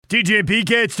DJ and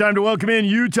PK, it's time to welcome in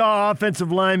Utah offensive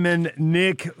lineman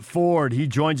Nick Ford. He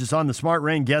joins us on the Smart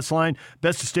Rain guest line.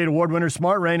 Best of State Award winner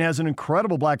Smart Rain has an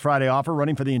incredible Black Friday offer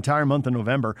running for the entire month of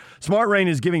November. Smart Rain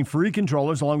is giving free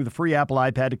controllers along with a free Apple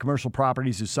iPad to commercial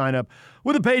properties who sign up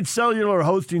with a paid cellular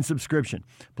hosting subscription.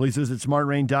 Please visit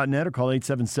smartrain.net or call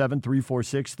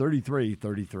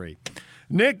 877-346-3333.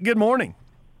 Nick, good morning.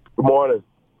 Good morning.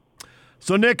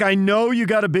 So, Nick, I know you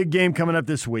got a big game coming up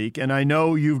this week, and I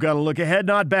know you've got to look ahead,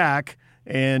 not back,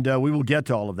 and we will get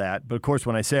to all of that. But, of course,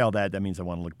 when I say all that, that means I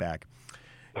want to look back.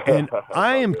 And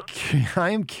I am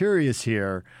curious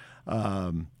here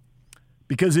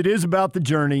because it is about the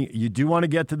journey. You do want to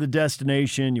get to the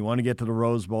destination. You want to get to the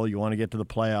Rose Bowl. You want to get to the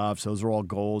playoffs. Those are all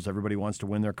goals. Everybody wants to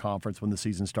win their conference when the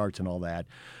season starts and all that.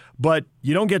 But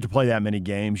you don't get to play that many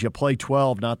games. You play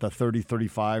 12, not the 30,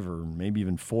 35, or maybe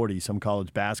even 40 some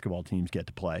college basketball teams get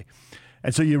to play.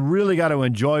 And so you really got to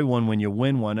enjoy one when you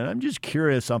win one. And I'm just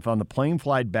curious, if on the plane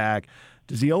flight back,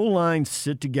 does the O-line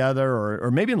sit together or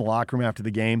maybe in the locker room after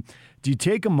the game, do you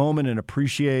take a moment and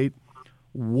appreciate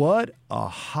what a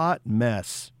hot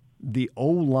mess the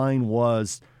O-line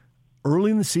was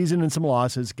early in the season and some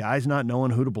losses, guys not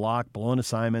knowing who to block, blowing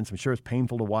assignments. I'm sure it's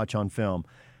painful to watch on film.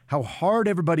 How hard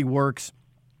everybody works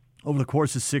over the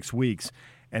course of 6 weeks,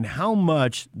 and how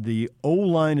much the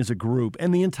O-line as a group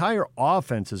and the entire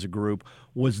offense as a group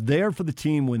was there for the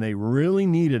team when they really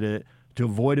needed it to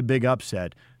avoid a big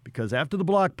upset. Because after the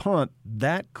block punt,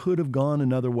 that could have gone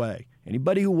another way.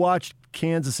 Anybody who watched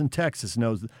Kansas and Texas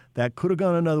knows that could have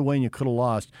gone another way and you could have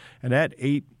lost. And that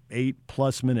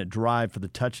eight-plus minute drive for the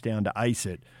touchdown to ice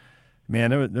it,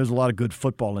 man, there's a lot of good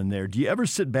football in there. Do you ever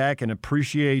sit back and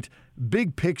appreciate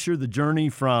big picture, the journey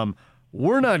from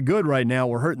we're not good right now,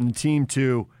 we're hurting the team,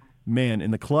 to, man,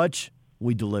 in the clutch,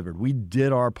 we delivered. We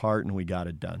did our part and we got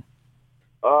it done?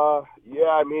 Yeah,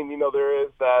 I mean, there is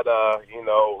that,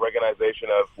 recognition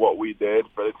of what we did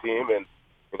for the team. And,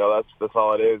 that's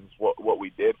all it is what we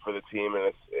did for the team.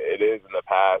 And it is in the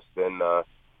past. And,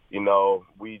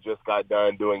 we just got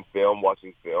done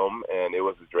watching film, and it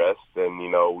was addressed. And,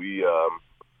 we,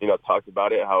 talked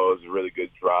about it, how it was a really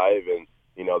good drive. And,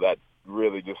 that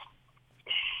really just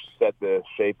set the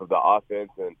shape of the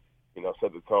offense and,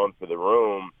 set the tone for the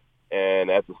room.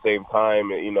 And at the same time,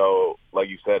 like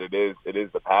you said, it is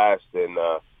the past. And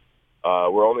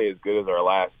we're only as good as our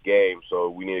last game. So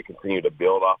we need to continue to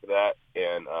build off of that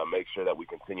and make sure that we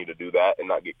continue to do that and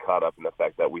not get caught up in the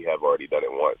fact that we have already done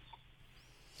it once.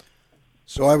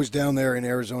 So I was down there in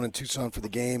Arizona and Tucson for the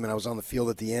game, and I was on the field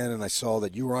at the end, and I saw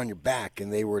that you were on your back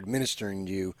and they were administering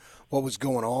to you. What was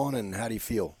going on, and how do you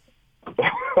feel?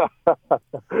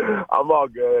 I'm all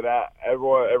good.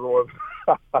 Everyone's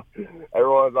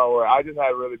all right. I just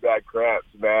had really bad cramps,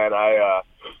 man. I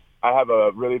have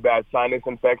a really bad sinus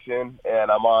infection,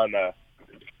 and I'm on a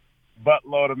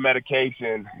buttload of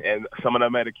medication, and some of the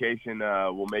medication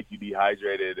will make you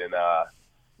dehydrated. And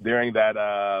during that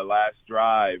last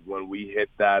drive, when we hit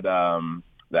that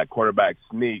quarterback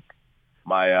sneak,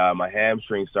 my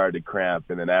hamstring started to cramp,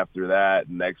 and then after that,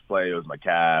 the next play it was my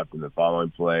calf, and the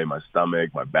following play my stomach,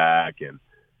 my back, and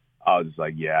I was just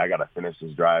like, yeah, I got to finish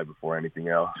this drive before anything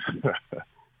else.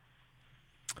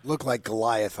 Looked like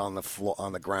Goliath on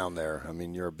the ground there. I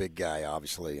mean, you're a big guy,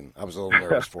 obviously, and I was a little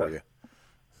nervous for you.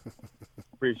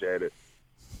 Appreciate it.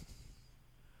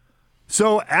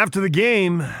 So after the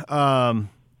game,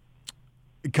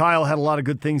 Kyle had a lot of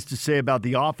good things to say about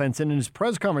the offense, and in his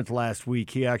press conference last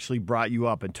week, he actually brought you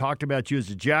up and talked about you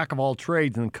as a jack of all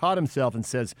trades, and then caught himself and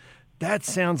says, that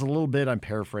sounds a little bit, I'm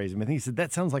paraphrasing, I think he said,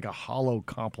 that sounds like a hollow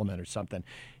compliment or something.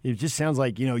 It just sounds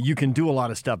like, you can do a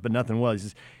lot of stuff, but nothing well. He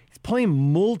says, he's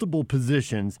playing multiple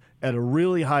positions at a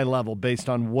really high level based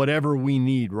on whatever we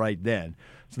need right then.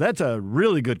 So that's a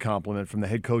really good compliment from the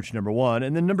head coach, number one.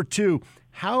 And then number two,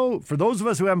 how, for those of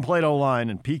us who haven't played O-line,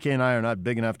 and PK and I are not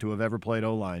big enough to have ever played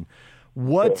O-line,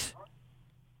 what's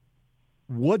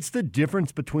the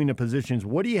difference between the positions?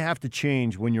 What do you have to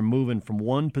change when you're moving from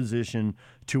one position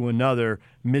to another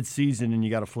mid-season and you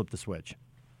got to flip the switch?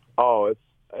 Oh,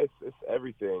 it's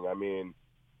everything. I mean,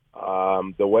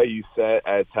 the way you set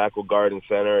at tackle, guard, and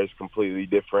center is completely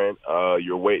different.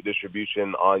 Your weight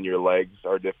distribution on your legs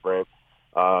are different.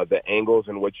 The angles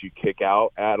in which you kick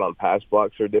out at on pass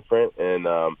blocks are different, and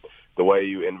the way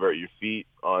you invert your feet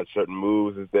on certain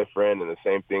moves is different. And the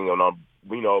same thing on a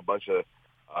bunch of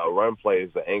run plays,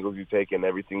 the angles you take and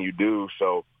everything you do.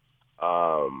 So,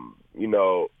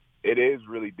 it is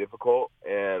really difficult.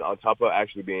 And on top of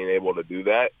actually being able to do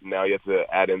that, now you have to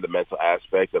add in the mental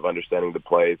aspect of understanding the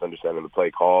plays, understanding the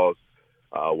play calls,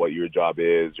 what your job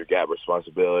is, your gap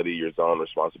responsibility, your zone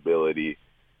responsibility.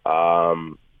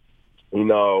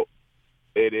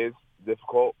 it is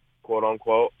difficult, quote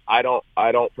unquote. I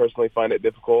don't personally find it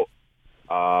difficult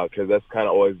because that's kind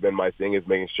of always been my thing, is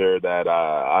making sure that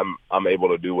I'm able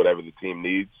to do whatever the team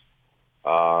needs.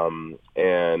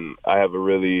 And I have a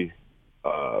really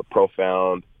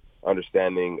profound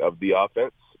understanding of the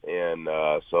offense, and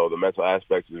so the mental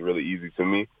aspect is really easy to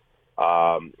me.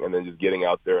 And then just getting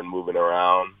out there and moving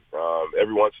around.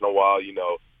 Every once in a while, you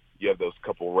have those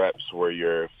couple reps where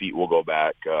your feet will go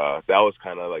back. That was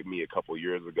kind of like me a couple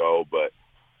years ago, but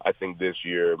I think this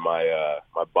year my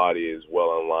body is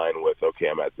well in line with, okay,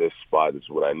 I'm at this spot. This is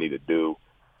what I need to do.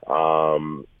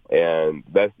 And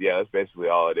that's basically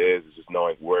all it is just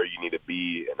knowing where you need to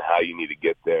be and how you need to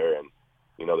get there, and,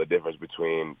 the difference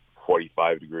between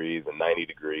 45 degrees and 90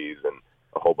 degrees and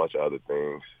a whole bunch of other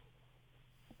things.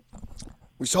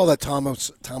 We saw that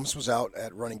Thomas was out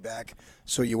at running back,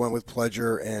 so you went with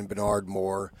Pledger and Bernard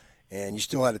Moore, and you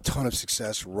still had a ton of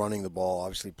success running the ball.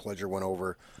 Obviously, Pledger went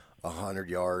over 100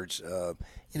 yards.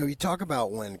 You talk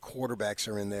about when quarterbacks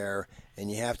are in there,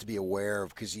 and you have to be aware of,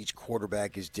 because each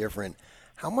quarterback is different.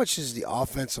 How much does the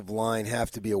offensive line have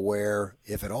to be aware,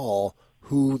 if at all,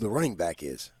 who the running back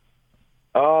is?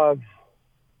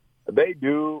 They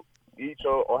do. Each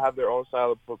will have their own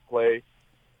style of play,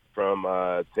 from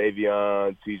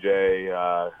Tavion,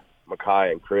 TJ,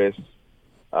 Makai, and Chris.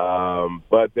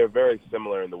 But they're very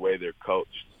similar in the way they're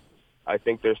coached. I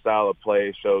think their style of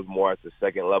play shows more at the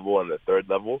second level and the third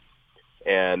level.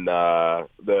 And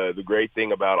the great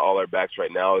thing about all our backs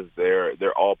right now is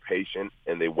they're all patient,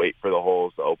 and they wait for the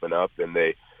holes to open up, and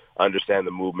they understand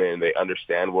the movement, and they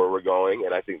understand where we're going.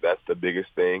 And I think that's the biggest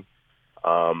thing.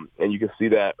 And you can see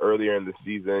that earlier in the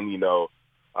season,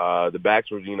 the backs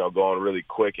were, going really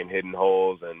quick and hitting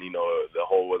holes, and, the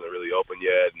hole wasn't really open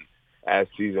yet. And as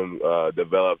season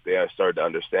developed, they started to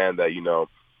understand that,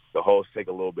 the holes take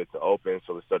a little bit to open,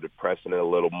 so they started pressing it a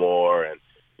little more and,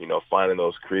 finding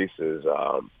those creases.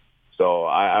 So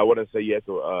I wouldn't say you have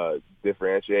to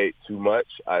differentiate too much.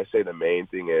 I say the main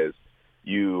thing is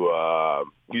you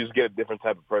just get a different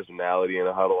type of personality in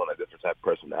a huddle and a different type of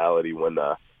personality when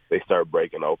they start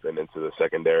breaking open into the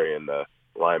secondary and the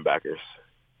linebackers.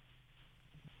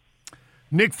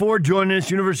 Nick Ford joining us,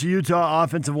 University of Utah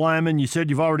offensive lineman. You said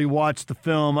you've already watched the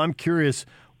film. I'm curious,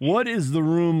 what is the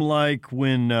room like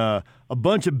when a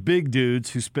bunch of big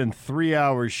dudes who spend 3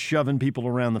 hours shoving people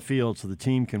around the field so the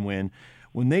team can win,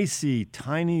 when they see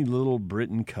tiny little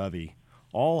Britton Covey,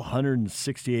 all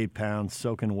 168 pounds,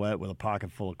 soaking wet with a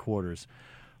pocket full of quarters,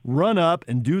 run up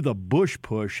and do the bush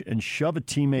push and shove a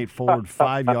teammate forward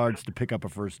 5 yards to pick up a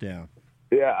first down?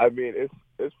 Yeah, I mean,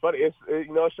 it's funny.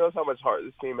 It shows how much heart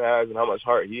this team has and how much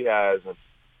heart he has, and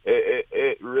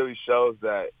it really shows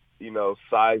that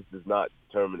size does not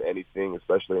determine anything,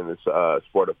 especially in this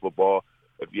sport of football.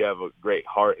 If you have a great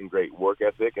heart and great work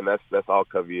ethic, and that's all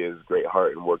Covey is, great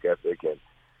heart and work ethic. And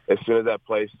as soon as that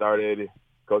play started,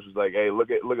 coach was like, "Hey,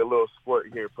 look at little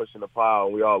squirt here pushing the pile,"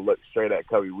 and we all looked straight at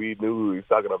Covey. We knew who he was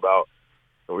talking about,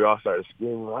 and we all started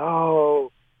screaming,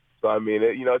 "Oh!" So I mean,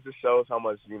 it just shows how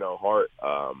much heart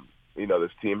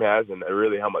this team has, and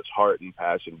really how much heart and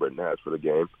passion Britton has for the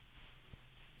game.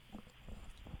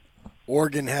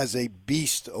 Oregon has a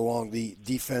beast along the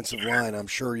defensive line. I'm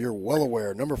sure you're well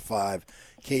aware. Number 5,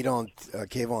 Kayvon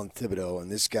Thibodeau,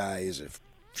 and this guy is a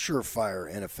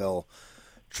surefire NFL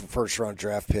first-round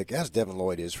draft pick, as Devin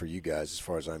Lloyd is for you guys as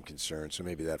far as I'm concerned, so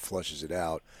maybe that flushes it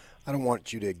out. I don't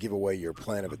want you to give away your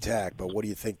plan of attack, but what do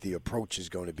you think the approach is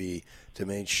going to be to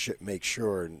make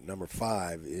sure number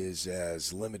 5 is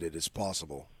as limited as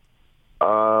possible?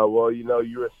 Well,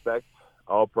 you respect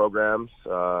all programs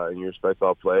and you respect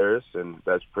all players, and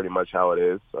that's pretty much how it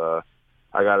is.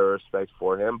 I got a respect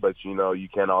for him, but, you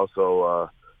can also,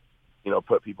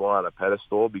 put people on a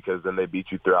pedestal because then they beat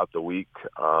you throughout the week.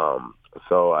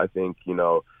 So I think,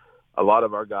 a lot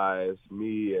of our guys,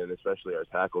 me and especially our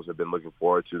tackles, have been looking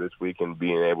forward to this week and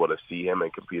being able to see him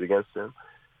and compete against him.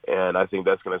 And I think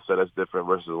that's going to set us different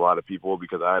versus a lot of people,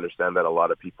 because I understand that a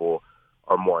lot of people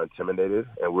are more intimidated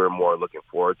and we're more looking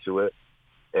forward to it.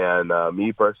 And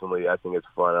me personally, I think it's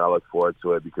fun, and I look forward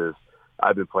to it because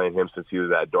I've been playing him since he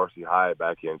was at Dorsey High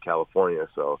back in California.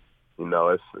 So,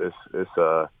 it's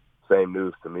same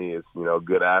news to me. It's,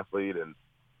 good athlete, and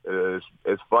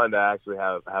it's fun to actually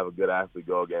have a good athlete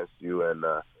go against you. And,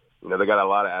 they got a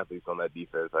lot of athletes on that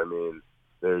defense. I mean,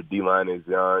 their D-line is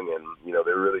young, and,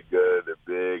 they're really good. They're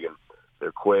big, and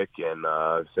they're quick. And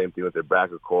same thing with their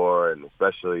backer core, and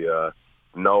especially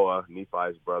Noah,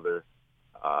 Nephi's brother.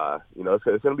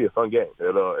 It's going to be a fun game.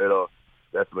 It'll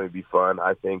definitely be fun.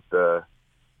 I think the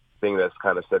thing that's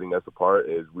kind of setting us apart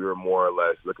is we were more or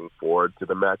less looking forward to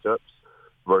the matchups.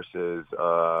 versus,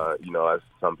 as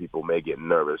some people may get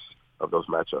nervous of those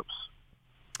matchups.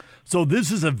 So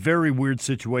this is a very weird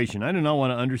situation. I do not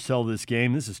want to undersell this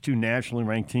game. This is two nationally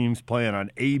ranked teams playing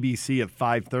on ABC at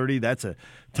 5:30. That's a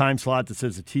time slot that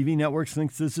says the TV networks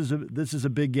think this is a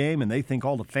big game, and they think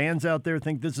all the fans out there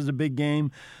think this is a big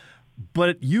game.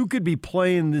 But you could be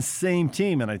playing this same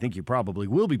team, and I think you probably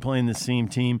will be playing this same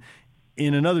team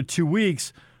in another 2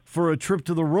 weeks for a trip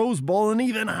to the Rose Bowl and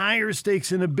even higher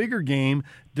stakes in a bigger game.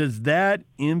 Does that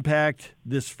impact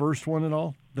this first one at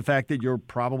all? The fact that you're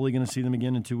probably going to see them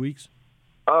again in 2 weeks?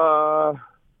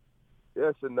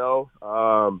 Yes and no.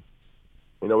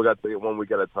 We got to take it 1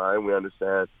 week at a time. We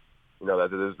understand,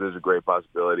 that there's a great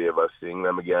possibility of us seeing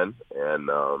them again. And,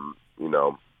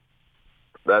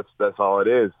 that's all it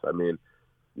is. I mean,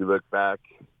 you look back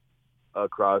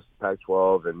across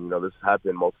Pac-12 and, this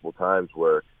happened multiple times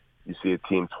where you see a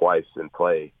team twice in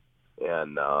play.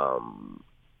 And,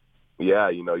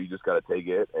 you just got to take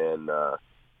it and,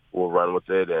 we'll run with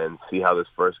it and see how this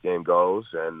first game goes.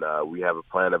 And we have a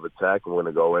plan of attack, and we're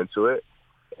going to go into it.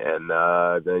 And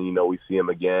then, we see them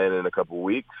again in a couple of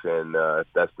weeks. And if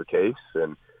that's the case,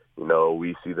 and,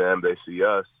 we see them, they see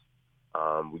us,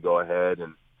 we go ahead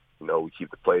and, we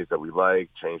keep the plays that we like,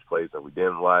 change plays that we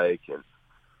didn't like.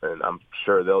 And I'm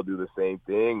sure they'll do the same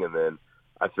thing. And then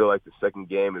I feel like the second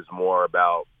game is more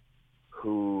about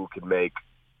who can make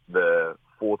the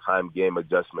full-time game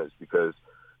adjustments, because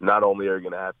not only are you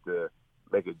going to have to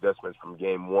make adjustments from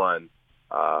game one,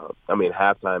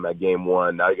 halftime at game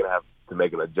one, now you're going to have to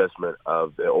make an adjustment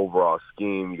of the overall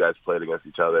scheme. You guys played against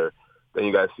each other. Then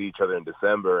you guys see each other in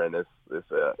December, and it's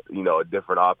a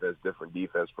different offense, different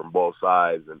defense from both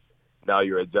sides. And now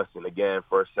you're adjusting again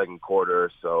first, second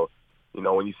quarter. So,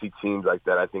 when you see teams like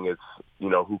that, I think it's,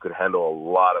 who can handle a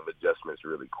lot of adjustments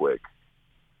really quick.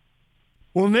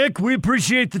 Well, Nick, we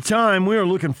appreciate the time. We are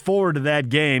looking forward to that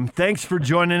game. Thanks for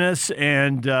joining us,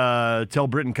 and tell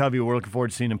Britton Covey we're looking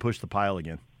forward to seeing him push the pile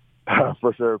again.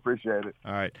 For sure. Appreciate it.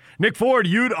 All right. Nick Ford,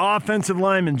 Ute offensive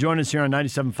lineman, join us here on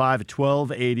 97.5 at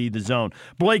 1280 The Zone.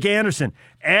 Blake Anderson,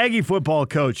 Aggie football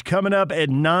coach, coming up at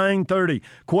 9:30.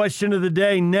 Question of the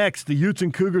day next. The Utes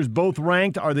and Cougars both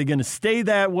ranked. Are they going to stay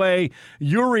that way?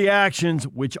 Your reactions,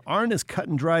 which aren't as cut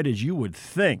and dried as you would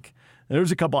think.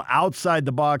 There's a couple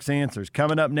outside-the-box answers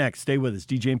coming up next. Stay with us.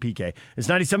 DJ and PK. It's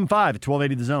 97.5 at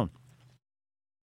 1280 The Zone.